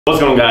What's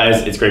going on,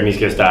 guys? It's Greg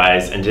Rit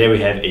Dyes, and today we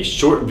have a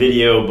short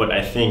video, but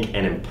I think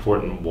an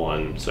important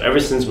one. So ever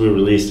since we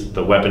released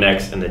the Weapon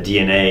X and the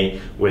DNA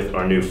with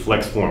our new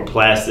FlexForm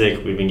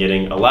plastic, we've been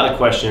getting a lot of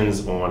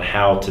questions on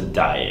how to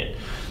dye it.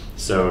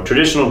 So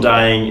traditional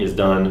dyeing is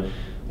done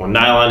on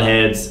nylon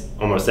heads.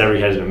 Almost every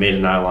head has been made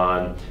of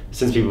nylon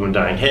since people have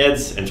been dyeing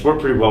heads, and it's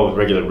worked pretty well with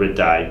regular Rit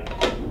dye.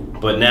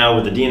 But now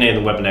with the DNA and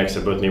the Weapon X,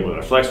 they're both made with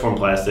our FlexForm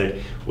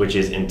plastic, which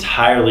is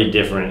entirely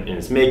different in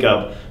its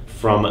makeup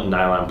from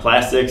nylon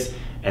plastics,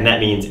 and that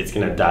means it's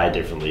going to dye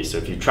differently. So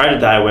if you try to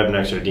dye Weapon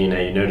X or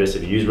DNA, you notice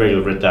if you use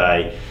regular Rit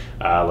dye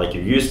like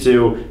you're used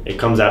to, it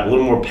comes out a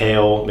little more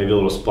pale, maybe a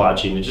little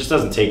splotchy, and it just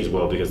doesn't take as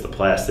well because the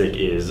plastic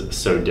is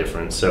so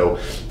different. So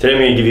today I'm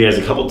going to give you guys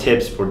a couple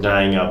tips for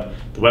dyeing up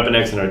the Weapon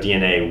X and our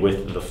DNA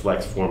with the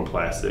FlexForm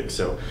plastic.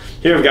 So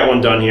here I've got one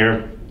done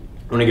here.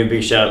 I want to give a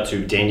big shout out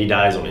to Dandy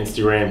Dyes on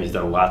Instagram. He's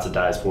done lots of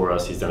dyes for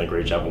us. He's done a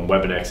great job on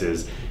Weapon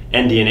X's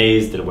and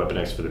DNAs, did a Weapon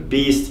X for the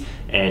Beast,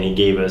 and he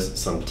gave us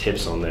some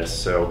tips on this.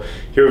 So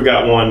here we've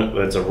got one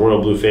that's a royal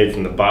blue fade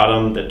from the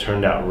bottom that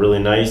turned out really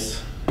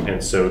nice.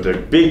 And so the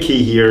big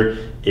key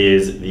here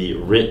is the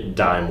Rit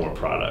Dye More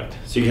product.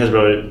 So you guys are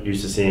probably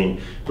used to seeing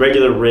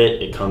regular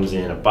Rit. It comes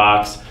in a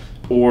box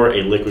or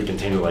a liquid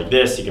container like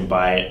this. You can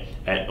buy it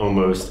at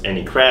almost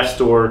any craft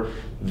store.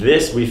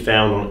 This we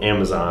found on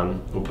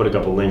Amazon. We'll put a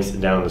couple links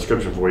down in the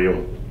description for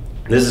you.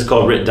 This is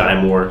called Rit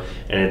Dye More,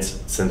 and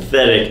it's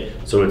synthetic,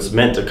 so it's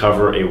meant to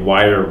cover a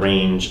wider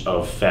range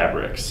of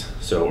fabrics.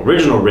 So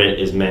original Rit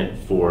is meant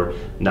for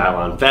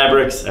nylon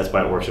fabrics. That's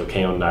why it works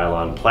okay on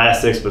nylon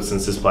plastics, but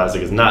since this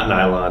plastic is not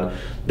nylon,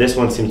 this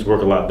one seems to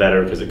work a lot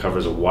better because it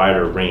covers a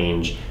wider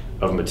range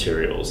of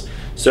materials.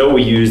 So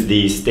we use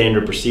the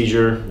standard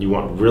procedure. You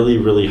want really,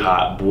 really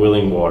hot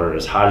boiling water,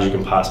 as hot as you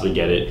can possibly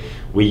get it.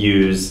 We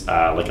use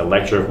like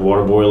electric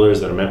water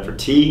boilers that are meant for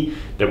tea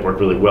that work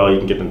really well. You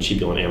can get them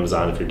cheaply on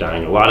Amazon if you're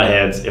dyeing a lot of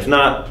heads. If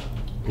not,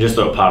 just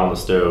throw a pot on the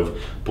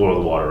stove, boil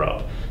the water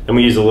up. Then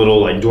we use a little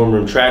like dorm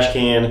room trash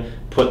can,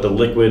 put the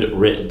liquid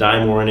Rit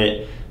Dye More in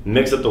it,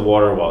 mix up the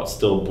water while it's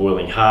still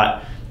boiling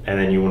hot, and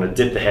then you want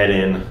to dip the head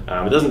in.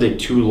 It doesn't take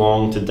too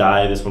long to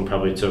dye. This one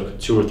probably took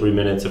 2 or 3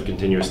 minutes of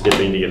continuous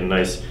dipping to get a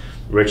nice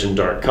rich and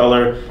dark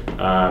color,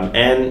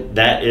 and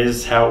that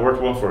is how it worked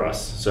well for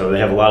us. So they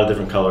have a lot of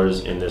different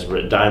colors in this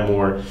Rit Dye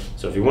More.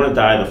 So if you want to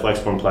dye the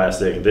FlexForm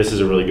plastic, this is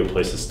a really good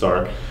place to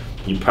start.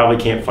 You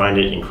probably can't find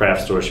it in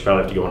craft stores. You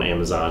probably have to go on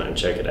Amazon and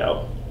check it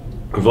out.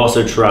 We've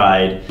also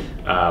tried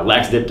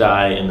Lax Dip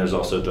Dye, and there's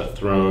also the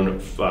Throne,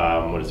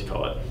 what does he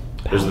call it?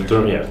 There's the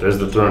Throne, yeah, there's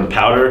the Throne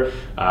powder.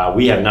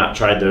 We have not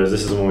tried those.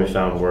 This is the one we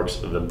found works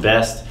the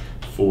best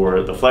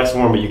for the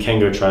FlexForm, but you can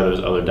go try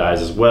those other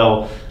dyes as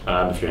well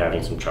if you're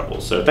having some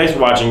trouble. So thanks for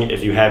watching.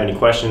 If you have any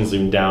questions,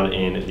 leave them down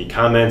in the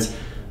comments.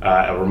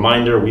 A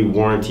reminder, we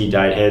warranty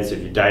dyed heads, so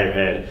if you dye your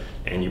head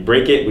and you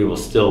break it, we will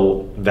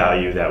still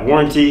value that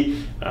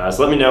warranty.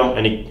 So let me know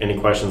any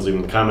questions, leave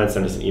them in the comments,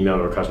 send us an email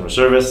to our customer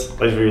service.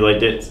 Like if you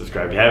liked it,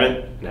 subscribe if you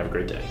haven't, and have a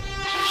great day.